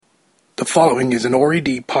The following is an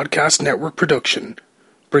RED Podcast Network production,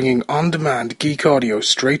 bringing on-demand geek audio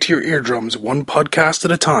straight to your eardrums one podcast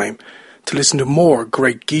at a time. To listen to more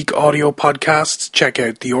great geek audio podcasts, check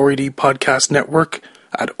out the RED Podcast Network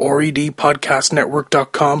at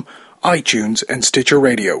redpodcastnetwork.com, iTunes, and Stitcher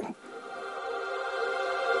Radio.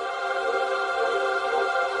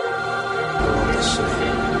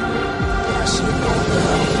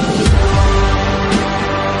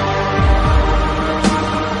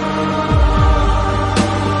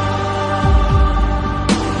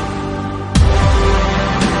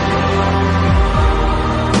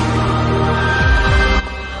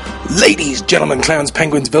 Ladies, gentlemen, clowns,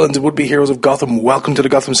 penguins, villains, and would-be heroes of Gotham, welcome to the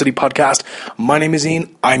Gotham City Podcast. My name is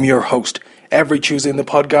Ian, I'm your host. Every Tuesday in the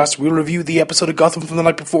podcast, we'll review the episode of Gotham from the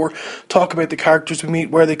night before, talk about the characters we meet,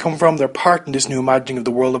 where they come from, their part in this new imagining of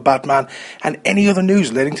the world of Batman, and any other news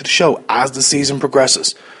relating to the show as the season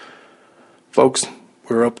progresses. Folks,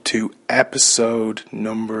 we're up to episode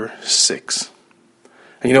number 6.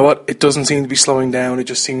 And you know what? It doesn't seem to be slowing down, it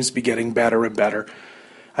just seems to be getting better and better.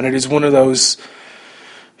 And it is one of those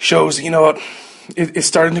shows, you know what, it's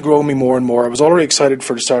starting to grow me more and more. I was already excited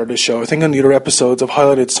for the start of this show. I think on the other episodes I've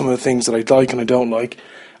highlighted some of the things that I like and I don't like.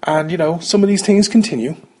 And, you know, some of these things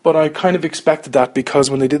continue. But I kind of expected that because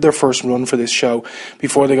when they did their first run for this show,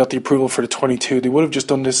 before they got the approval for the 22, they would have just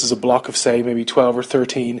done this as a block of, say, maybe 12 or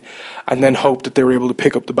 13, and then hoped that they were able to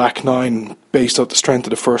pick up the back 9 based on the strength of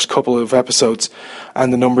the first couple of episodes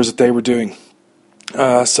and the numbers that they were doing.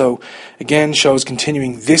 So, again, show's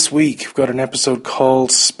continuing this week. We've got an episode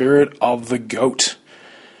called Spirit of the Goat.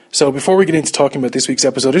 So, before we get into talking about this week's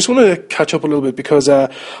episode, I just want to catch up a little bit because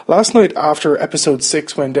last night after episode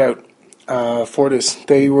 6 went out for this,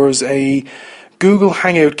 there was a Google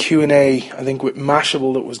Hangout Q&A, I think with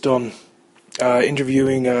Mashable, that was done,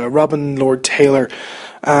 interviewing Robin Lord Taylor.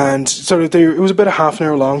 And so it was about a half an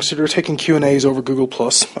hour long, so they were taking Q&As over Google+,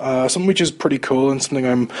 something which is pretty cool and something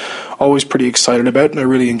I'm always pretty excited about, and I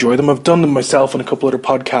really enjoy them. I've done them myself on a couple other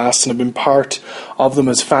podcasts, and I've been part of them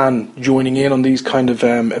as fan, joining in on these kind of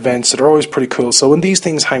events that are always pretty cool. So when these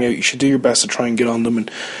things hang out, you should do your best to try and get on them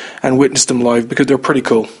and witness them live, because they're pretty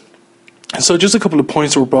cool. So just a couple of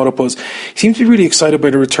points that were brought up was, he seems to be really excited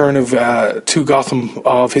by the return of to Gotham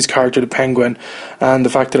of his character, the Penguin, and the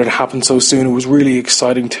fact that it happened so soon. It was really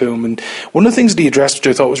exciting to him. And one of the things that he addressed, which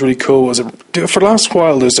I thought was really cool, was for the last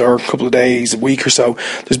while, or a couple of days, a week or so,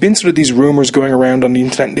 there's been sort of these rumours going around on the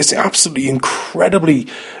internet, and this absolutely incredibly,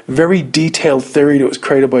 very detailed theory that was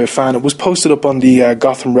created by a fan. It was posted up on the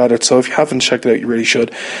Gotham Reddit, so if you haven't checked it out, you really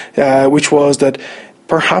should, which was that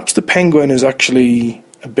perhaps the Penguin is actually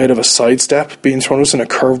a bit of a sidestep being thrown us in a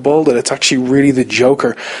curveball, that it's actually really the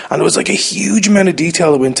Joker. And there was like a huge amount of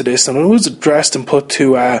detail that went into this, and it was addressed and put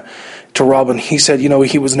to Robin. He said, you know,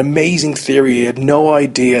 he was an amazing theory, he had no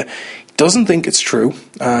idea, doesn't think it's true,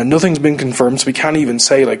 nothing's been confirmed, so we can't even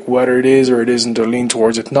say like whether it is or it isn't or lean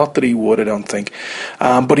towards it. Not that he would, I don't think,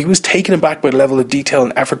 but he was taken aback by the level of detail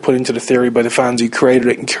and effort put into the theory by the fans who created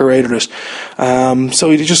it and curated it.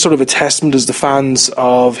 So it's just sort of a testament as the fans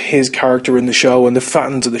of his character in the show and the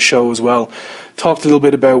fans of the show as well. Talked a little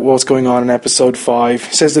bit about what's going on in episode 5.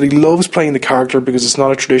 He says that he loves playing the character because it's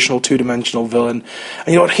not a traditional two-dimensional villain. And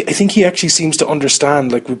you know what, I think he actually seems to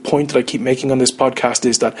understand, like the point that I keep making on this podcast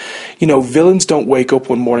is that, you know, villains don't wake up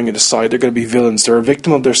one morning and decide they're going to be villains. They're a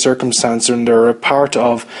victim of their circumstance, and they're a part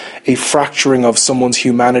of a fracturing of someone's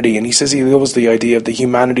humanity. And he says he loves the idea of the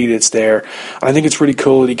humanity that's there. And I think it's really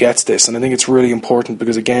cool that he gets this, and I think it's really important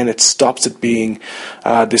because, again, it stops it being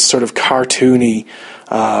this sort of cartoony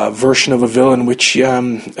version of a villain, which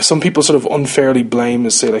some people sort of unfairly blame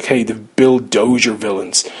as, say, like, hey, the Bill Dozier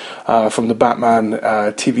villains from the Batman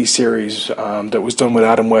TV series that was done with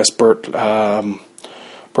Adam West, Burt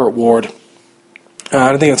Ward.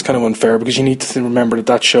 I think that's kind of unfair because you need to remember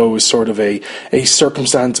that show was sort of a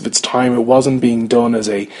circumstance of its time. It wasn't being done as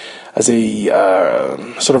a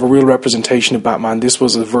sort of a real representation of Batman. This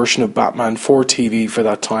was a version of Batman for TV for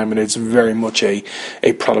that time, and it's very much a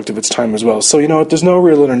product of its time as well. So, you know what, there's no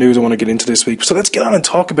real other news I want to get into this week. So let's get on and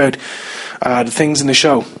talk about the things in the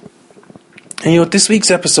show. And, you know, this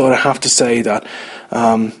week's episode, I have to say that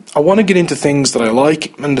I want to get into things that I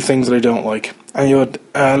like and the things that I don't like. And, you know,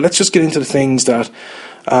 let's just get into the things that,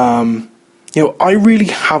 you know, I really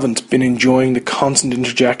haven't been enjoying the constant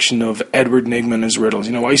interjection of Edward Nygma and his riddles.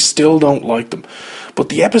 You know, I still don't like them. But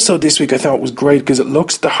the episode this week I thought was great because it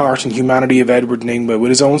looks at the heart and humanity of Edward Nygma with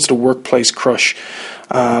his own sort of workplace crush.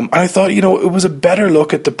 And I thought, you know, it was a better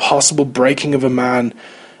look at the possible breaking of a man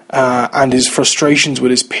and his frustrations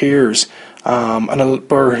with his peers. And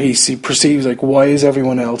where he perceives, like, why is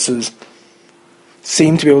everyone else's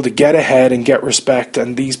seem to be able to get ahead and get respect,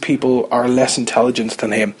 and these people are less intelligent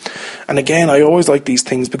than him. And again, I always like these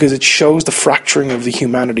things because it shows the fracturing of the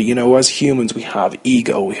humanity. You know, as humans, we have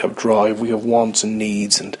ego, we have drive, we have wants and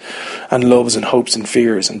needs, and loves and hopes and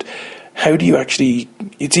fears. And how do you actually...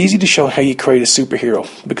 It's easy to show how you create a superhero,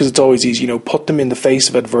 because it's always easy, you know, put them in the face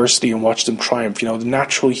of adversity and watch them triumph. You know, the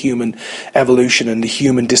natural human evolution and the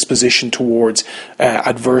human disposition towards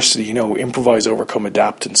adversity, you know, improvise, overcome,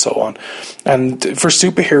 adapt, and so on. And for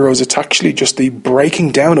superheroes, it's actually just the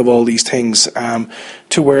breaking down of all these things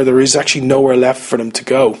to where there is actually nowhere left for them to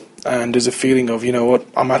go. And there's a feeling of, you know what,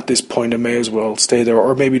 I'm at this point, I may as well stay there.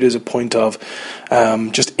 Or maybe there's a point of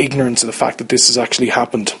just ignorance of the fact that this has actually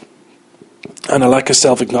happened, and a lack of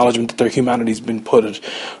self-acknowledgement that their humanity's been put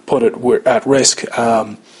at risk.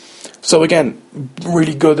 So again,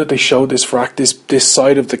 really good that they showed this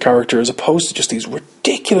side of the character, as opposed to just these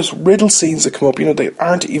ridiculous riddle scenes that come up. You know, they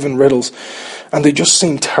aren't even riddles, and they just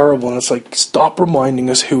seem terrible. And it's like, stop reminding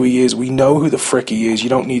us who he is. We know who the frick he is. You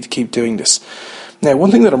don't need to keep doing this. Now,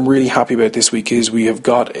 one thing that I'm really happy about this week is we have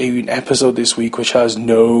got an episode this week which has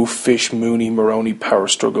no Fish, Mooney, Maroney power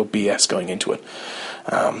struggle BS going into it.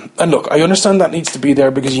 And look, I understand that needs to be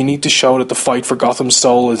there because you need to show that the fight for Gotham's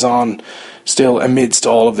soul is on still amidst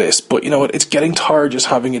all of this. But you know what? It's getting tired just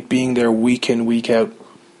having it being there week in, week out.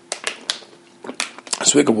 A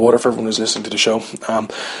swig of water for everyone who's listening to the show.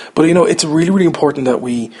 But you know, it's really, really important that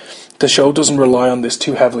the show doesn't rely on this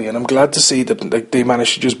too heavily. And I'm glad to see that they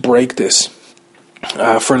managed to just break this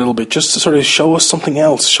for a little bit, just to sort of show us something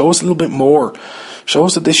else, show us a little bit more, show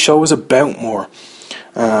us that this show is about more.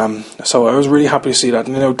 So I was really happy to see that.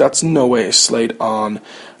 And you know, that's no way a slate on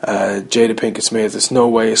Jada Pinkett Smith. It's no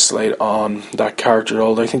way a slate on that character at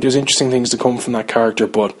all. I think there's interesting things to come from that character,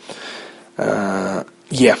 but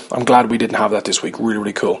yeah, I'm glad we didn't have that this week. Really,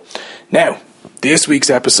 really cool. Now, this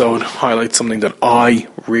week's episode highlights something that I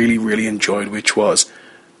really, really enjoyed, which was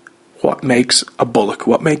what makes a Bullock,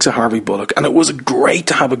 what makes a Harvey Bullock. And it was great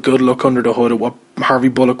to have a good look under the hood of what Harvey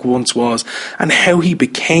Bullock once was and how he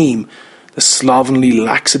became the slovenly,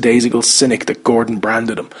 lackadaisical cynic that Gordon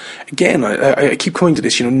branded him. Again, I keep coming to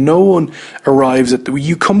this. You know, no one arrives at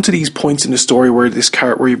you come to these points in the story where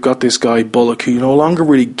you've got this guy Bullock who no longer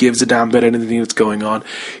really gives a damn about anything that's going on.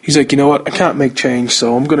 He's like, you know what, I can't make change,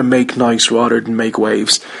 so I'm going to make nice rather than make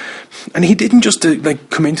waves. And he didn't just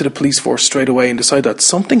come into the police force straight away and decide that.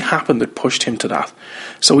 Something happened that pushed him to that.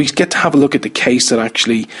 So we get to have a look at the case that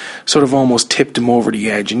actually sort of almost tipped him over the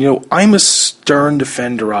edge. And, you know, I'm a stern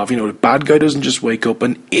defender of, you know, the bad guy doesn't just wake up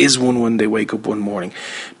and is one when they wake up one morning.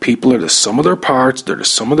 People are the sum of their parts, they're the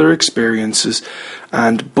sum of their experiences.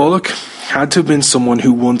 And Bullock had to have been someone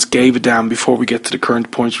who once gave a damn before we get to the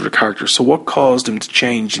current point of the character. So what caused him to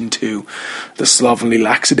change into the slovenly,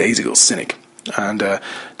 lackadaisical cynic? And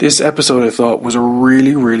this episode, I thought, was a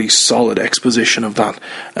really, really solid exposition of that.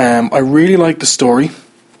 I really liked the story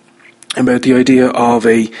about the idea of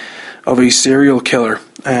a serial killer,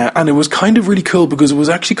 and it was kind of really cool because it was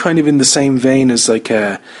actually kind of in the same vein as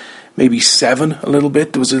maybe Seven a little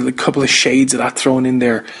bit. There was a couple of shades of that thrown in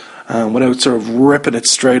there without sort of ripping it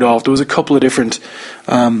straight off. There was a couple of different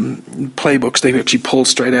playbooks they actually pulled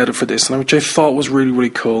straight out of for this, which I thought was really,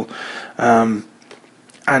 really cool.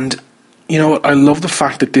 And you know what, I love the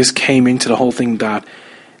fact that this came into the whole thing, that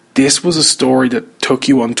this was a story that took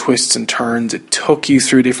you on twists and turns. It took you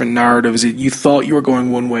through different narratives. You thought you were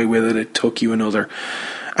going one way with it. It took you another.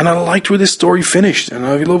 And I liked where this story finished. And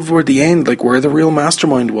I loved where the end, where the real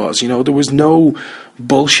mastermind was. You know, there was no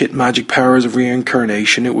bullshit magic powers of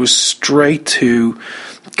reincarnation. It was straight to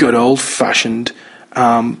good old-fashioned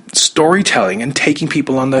storytelling and taking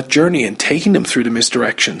people on that journey and taking them through the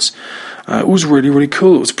misdirections. It was really, really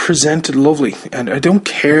cool. It was presented lovely, and I don't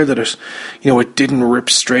care that it didn't rip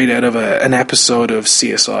straight out of an episode of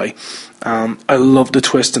CSI. I loved the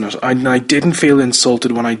twist in it. I didn't feel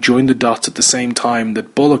insulted when I joined the dots at the same time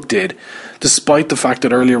that Bullock did, despite the fact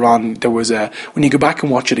that earlier on there was when you go back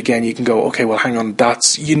and watch it again, you can go, okay, well, hang on,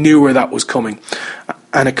 you knew where that was coming,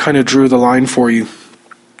 and it kind of drew the line for you.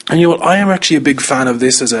 And you know what, I am actually a big fan of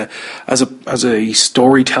this as a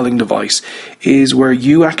storytelling device, is where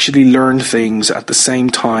you actually learn things at the same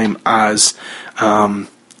time as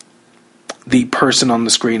the person on the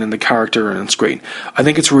screen and the character on screen. I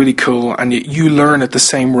think it's really cool, and you learn at the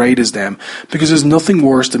same rate as them, because there's nothing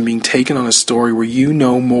worse than being taken on a story where you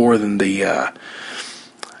know more than the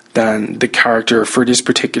character for this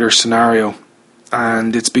particular scenario.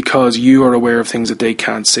 and it's because you are aware of things that they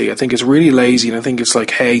can't see. I think it's really lazy, and I think it's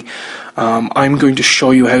like, hey, I'm going to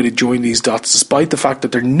show you how to join these dots, despite the fact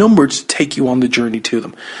that they're numbered to take you on the journey to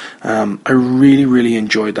them. I really, really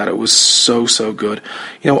enjoyed that. It was so, so good.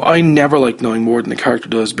 You know, I never like knowing more than the character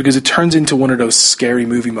does, because it turns into one of those scary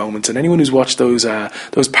movie moments. And anyone who's watched those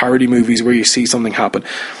parody movies where you see something happen,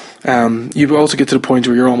 you also get to the point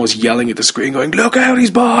where you're almost yelling at the screen going, look out,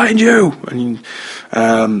 he's behind you, and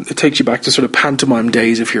it takes you back to sort of pantomime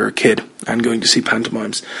days if you're a kid and going to see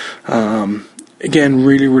pantomimes. Again,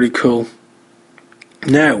 really, really cool.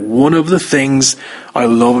 Now, one of the things I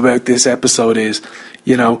love about this episode is,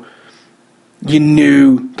 you know, you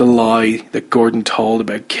knew the lie that Gordon told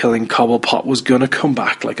about killing Cobblepot was going to come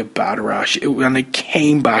back like a bad rash. And it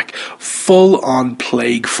came back full-on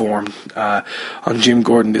plague form on Jim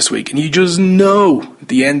Gordon this week. And you just know at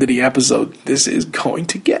the end of the episode, this is going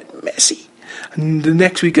to get messy. And the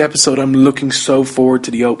next week's episode, I'm looking so forward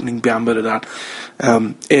to the opening gambit of that.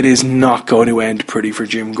 It is not going to end pretty for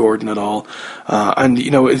Jim Gordon at all. And,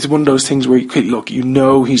 you know, it's one of those things where, you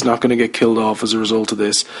know he's not going to get killed off as a result of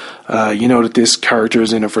this. You know that this character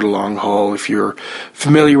is in it for the long haul. If you're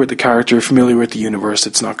familiar with the character, familiar with the universe,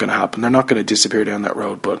 it's not going to happen. They're not going to disappear down that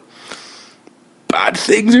road, but bad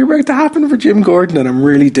things are about to happen for Jim Gordon, and I'm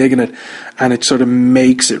really digging it. And it sort of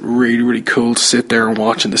makes it really, really cool to sit there and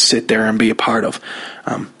watch and to sit there and be a part of.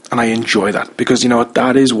 And I enjoy that, because, you know what,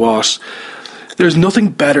 that is what... There's nothing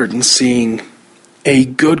better than seeing a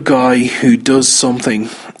good guy who does something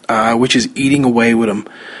which is eating away with him,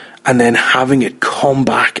 and then having it come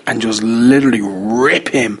back and just literally rip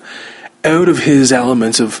him out of his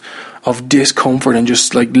elements of discomfort, and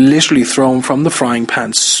just like literally throw him from the frying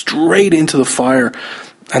pan straight into the fire,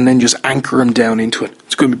 and then just anchor him down into it.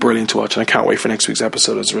 It's going to be brilliant to watch, and I can't wait for next week's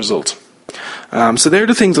episode as a result. So they're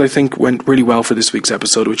the things that I think went really well for this week's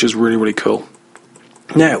episode, which is really, really cool.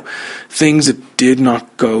 Now, things that did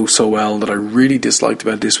not go so well that I really disliked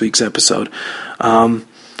about this week's episode.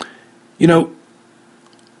 You know,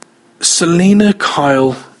 Selina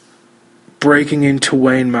Kyle breaking into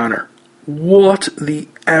Wayne Manor. What the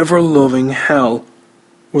ever-loving hell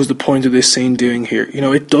was the point of this scene doing here? You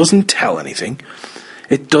know, it doesn't tell anything.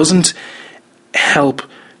 It doesn't help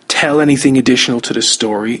tell anything additional to the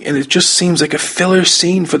story, and it just seems like a filler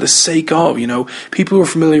scene for the sake of, you know, people who are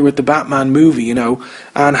familiar with the Batman movie, you know,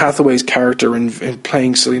 Anne Hathaway's character in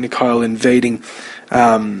playing Selina Kyle invading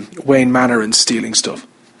Wayne Manor and stealing stuff.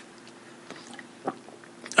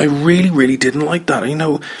 I really, really didn't like that. You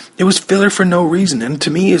know, it was filler for no reason, and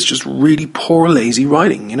to me it's just really poor, lazy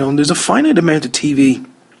writing, you know, and there's a finite amount of TV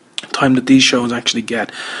time that these shows actually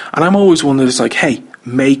get, and I'm always one that's like, hey,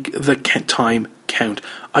 make the time count.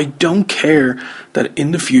 I don't care that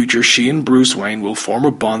in the future she and Bruce Wayne will form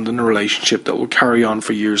a bond and a relationship that will carry on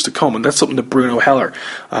for years to come, and that's something that Bruno Heller,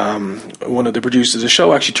 one of the producers of the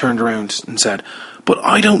show, actually turned around and said, but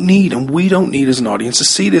I don't need, and we don't need as an audience to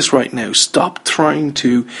see this right now. Stop trying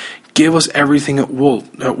to give us everything at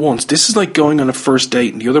once. This is like going on a first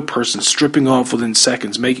date and the other person stripping off within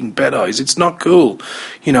seconds, making bed eyes. It's not cool.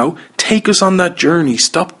 You know, take us on that journey.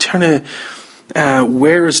 Stop trying to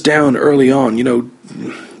wear us down early on. You know,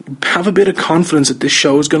 have a bit of confidence that this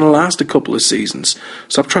show is going to last a couple of seasons.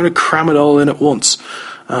 Stop trying to cram it all in at once.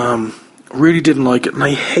 Really didn't like it, and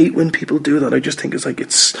I hate when people do that. I just think it's like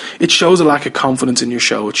it shows a lack of confidence in your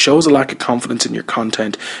show. It shows a lack of confidence in your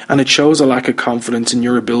content, and it shows a lack of confidence in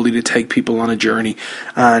your ability to take people on a journey,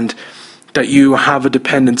 and that you have a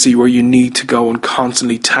dependency where you need to go and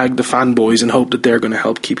constantly tag the fanboys and hope that they're going to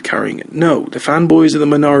help keep carrying it. No, the fanboys are the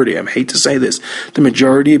minority. I hate to say this. The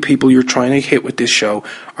majority of people you're trying to hit with this show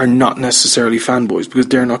are not necessarily fanboys, because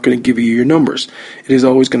they're not going to give you your numbers. It is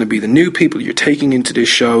always going to be the new people you're taking into this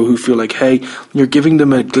show who feel like, hey, you're giving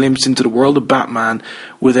them a glimpse into the world of Batman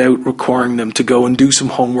without requiring them to go and do some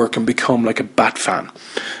homework and become like a Bat fan.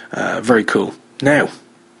 Very cool. Now,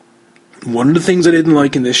 one of the things I didn't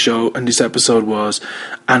like in this show and this episode was,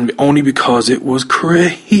 and only because it was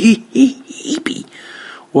creepy,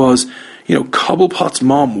 was, you know, Cobblepot's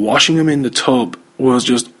mom washing him in the tub was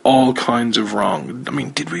just all kinds of wrong. I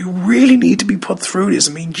mean, did we really need to be put through this?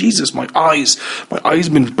 I mean, Jesus, my eyes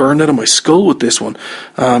have been burned out of my skull with this one.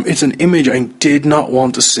 It's an image I did not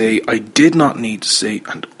want to see, I did not need to see,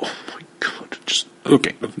 and oh my God, just,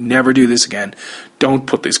 okay, never do this again. Don't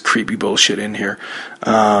put this creepy bullshit in here.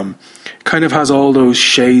 Kind of has all those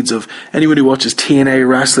shades of anyone who watches TNA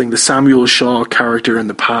wrestling, the Samuel Shaw character in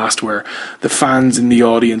the past, where the fans in the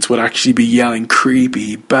audience would actually be yelling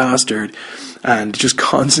 "creepy bastard" and just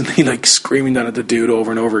constantly like screaming that at the dude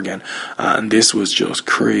over and over again. And this was just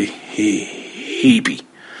creepy.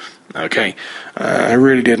 Okay, I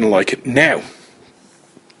really didn't like it. Now,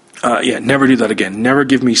 Never do that again. Never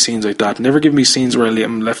give me scenes like that. Never give me scenes where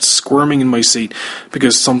I'm left squirming in my seat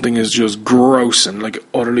because something is just gross and like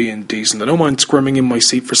utterly indecent. I don't mind squirming in my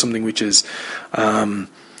seat for something which is,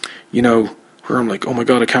 where I'm like, oh my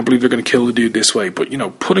god, I can't believe they're going to kill the dude this way. But,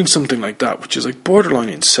 putting something like that, which is like borderline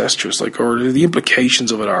incestuous, like, or the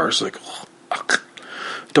implications of it are, it's like,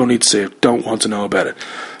 don't need to see it, don't want to know about it.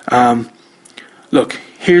 Look,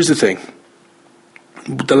 here's the thing.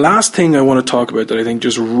 The last thing I want to talk about that I think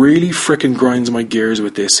just really frickin' grinds my gears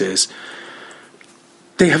with this is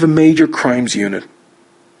they have a major crimes unit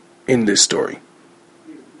in this story.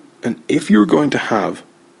 And if you're going to have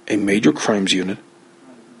a major crimes unit,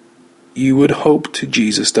 you would hope to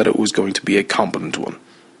Jesus that it was going to be a competent one.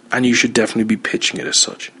 And you should definitely be pitching it as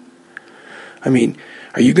such. I mean,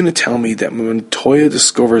 are you going to tell me that when Toya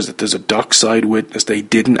discovers that there's a dockside witness, they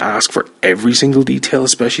didn't ask for every single detail,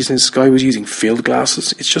 especially since Skye was using field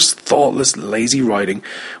glasses? It's just thoughtless, lazy writing,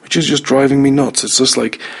 which is just driving me nuts. It's just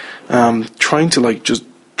like trying to like just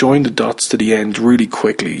join the dots to the end really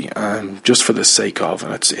quickly, just for the sake of,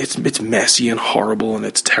 and it's messy and horrible and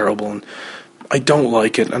it's terrible, and I don't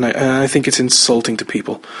like it, and I think it's insulting to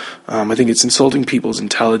people. I think it's insulting people's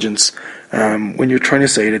intelligence when you're trying to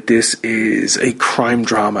say that this is a crime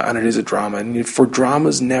drama, and it is a drama. And for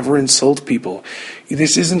dramas, never insult people.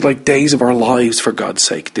 This isn't like Days of Our Lives, for God's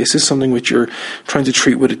sake. This is something which you're trying to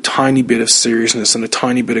treat with a tiny bit of seriousness and a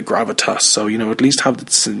tiny bit of gravitas. So, at least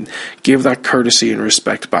give that courtesy and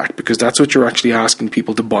respect back, because that's what you're actually asking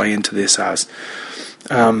people to buy into this as.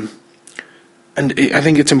 And I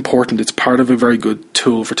think it's important. It's part of a very good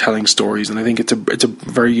tool for telling stories, and I think it's a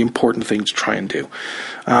very important thing to try and do.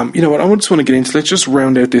 You know what? I just want to get into. Let's just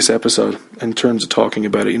round out this episode in terms of talking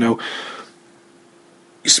about it.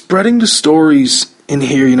 Spreading the stories in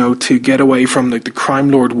here, to get away from like the crime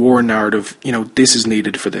lord war narrative. This is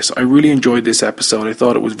needed for this. I really enjoyed this episode. I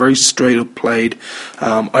thought it was very straight up played.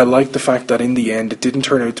 I liked the fact that in the end it didn't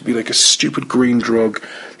turn out to be like a stupid green drug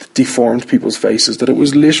that deformed people's faces. That it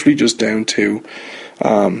was literally just down to,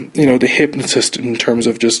 the hypnotist in terms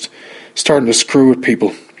of just starting to screw with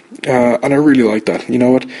people. And I really like that. You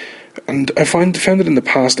know what? And I found it in the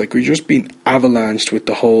past, like we've just been avalanched with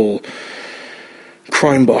the whole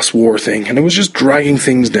crime boss war thing, and it was just dragging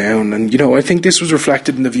things down. And I think this was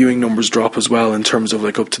reflected in the viewing numbers drop as well, in terms of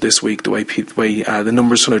like up to this week, the way the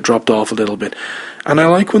numbers sort of dropped off a little bit. And I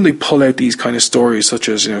like when they pull out these kind of stories, such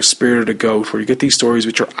as Spirit of the Goat, where you get these stories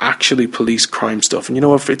which are actually police crime stuff, and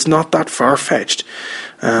if it's not that far fetched,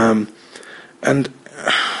 and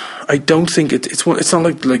I don't think it's not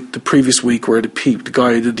like the previous week where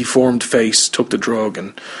the deformed face took the drug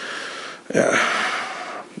and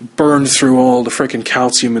burned through all the freaking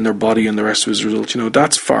calcium in their body and the rest of his results.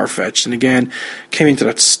 That's far-fetched. And again, came into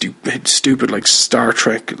that stupid like Star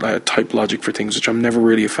Trek type logic for things, which I'm never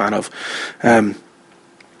really a fan of. And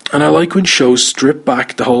I like when shows strip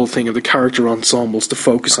back the whole thing of the character ensembles to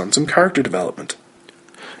focus on some character development.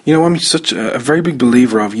 I'm such a very big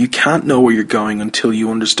believer of you can't know where you're going until you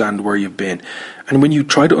understand where you've been. And when you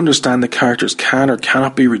try to understand the characters can or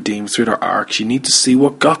cannot be redeemed through their arcs, you need to see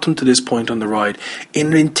what got them to this point on the ride in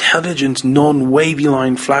an intelligent, non-wavy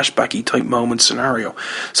line, flashbacky type moment scenario.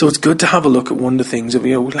 So it's good to have a look at one of the things of,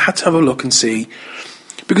 let's have a look and see.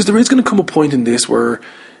 Because there is going to come a point in this where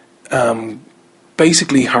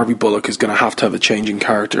basically Harvey Bullock is going to have a change in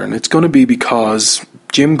character, and it's going to be because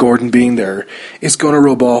Jim Gordon being there is going to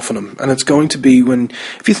rub off on him. And it's going to be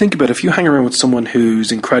if you think about it, if you hang around with someone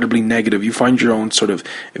who's incredibly negative, you find your own sort of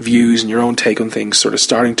views and your own take on things sort of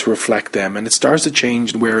starting to reflect them, and it starts to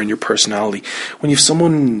change where in your personality. When you have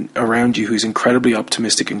someone around you who's incredibly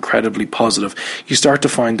optimistic, incredibly positive, you start to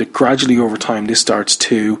find that gradually over time this starts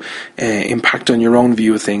to impact on your own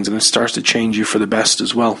view of things, and it starts to change you for the best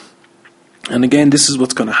as well. And again, this is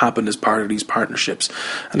what's going to happen as part of these partnerships.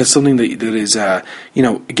 And it's something that is,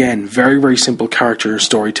 again, very, very simple character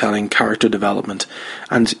storytelling, character development,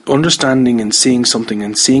 and understanding and seeing something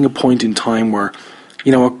and seeing a point in time where,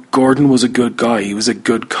 Gordon was a good guy. He was a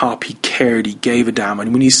good cop. He cared. He gave a damn.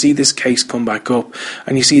 And when you see this case come back up,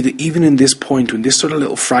 and you see that even in this point, when this sort of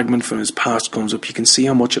little fragment from his past comes up, you can see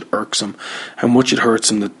how much it irks him, how much it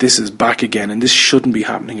hurts him that this is back again, and this shouldn't be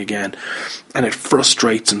happening again. And it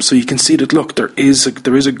frustrates him. So you can see that, look, there is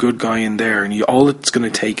a good guy in there, and all it's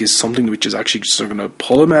going to take is something which is actually just going to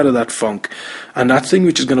pull him out of that funk. And that thing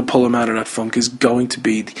which is going to pull him out of that funk is going to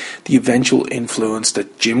be the eventual influence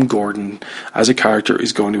that Jim Gordon, as a character,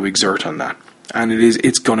 is going to exert on that. And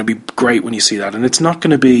it's going to be great when you see that. And it's not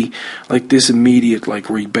going to be like this immediate, like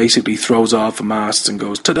where he basically throws off a mask and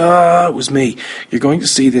goes, ta-da, it was me. You're going to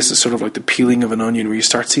see this as sort of like the peeling of an onion, where you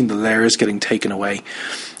start seeing the layers getting taken away,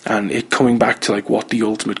 and it coming back to like what the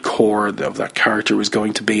ultimate core of that character is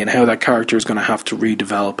going to be, and how that character is going to have to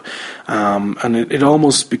redevelop. And it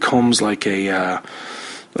almost becomes like a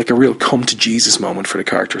real come to Jesus moment for the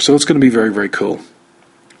character. So it's going to be very, very cool.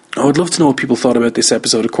 I would love to know what people thought about this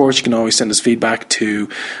episode. Of course, you can always send us feedback to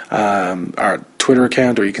our Twitter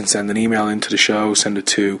account, or you can send an email into the show. Send it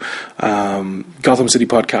to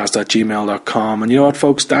gothamcitypodcast@gmail.com. And you know what,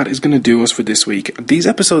 folks? That is going to do us for this week. These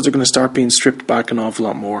episodes are going to start being stripped back an awful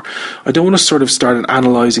lot more. I don't want to sort of start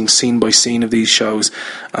analysing scene by scene of these shows,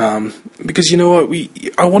 because you know what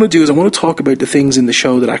I want to do is I want to talk about the things in the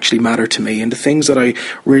show that actually matter to me, and the things that I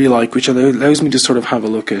really like, which allows me to sort of have a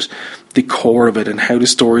look at the core of it, and how the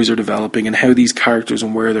stories are developing, and how these characters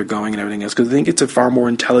and where they're going and everything else, because I think it's a far more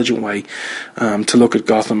intelligent way to look at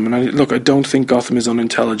Gotham. And I don't think Gotham is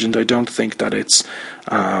unintelligent. I don't think that it's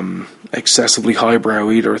excessively highbrow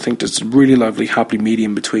either. I think there's a really lovely happy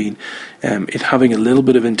medium between it having a little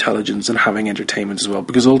bit of intelligence and having entertainment as well,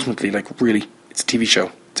 because ultimately, like, really, it's a TV show.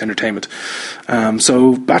 It's entertainment.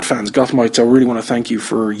 So, Bat fans, Gothamites, I really want to thank you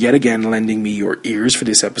for yet again lending me your ears for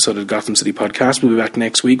this episode of Gotham City Podcast. We'll be back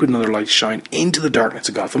next week with another light to shine into the darkness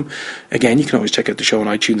of Gotham. Again, you can always check out the show on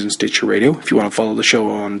iTunes and Stitcher Radio. If you want to follow the show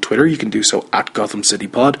on Twitter, you can do so at Gotham City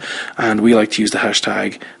Pod. And we like to use the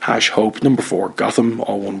hashtag #Hope4 Gotham,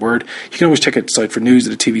 all one word. You can always check out the site for news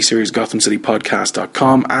of the TV series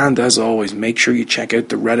GothamCityPodcast.com. And as always, make sure you check out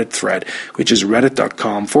the Reddit thread, which is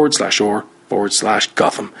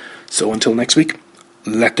reddit.com/or/Gotham. So until next week,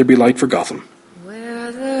 let there be light for Gotham.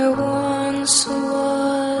 Where there once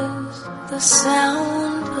was the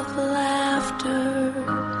sound of laughter,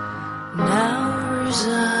 now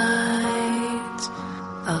resides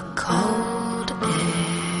a cold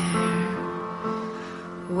air.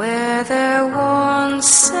 Where there once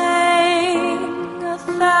sang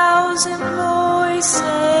 1,000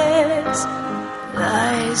 voices,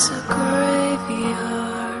 lies a graveyard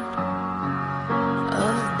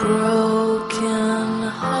of broken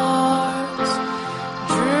hearts,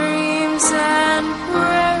 dreams and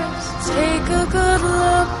prayers. Take a good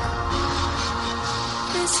look.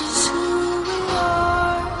 This is who we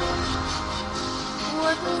are,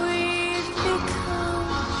 what we've become.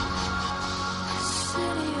 A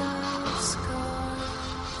city of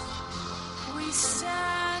scars. We stand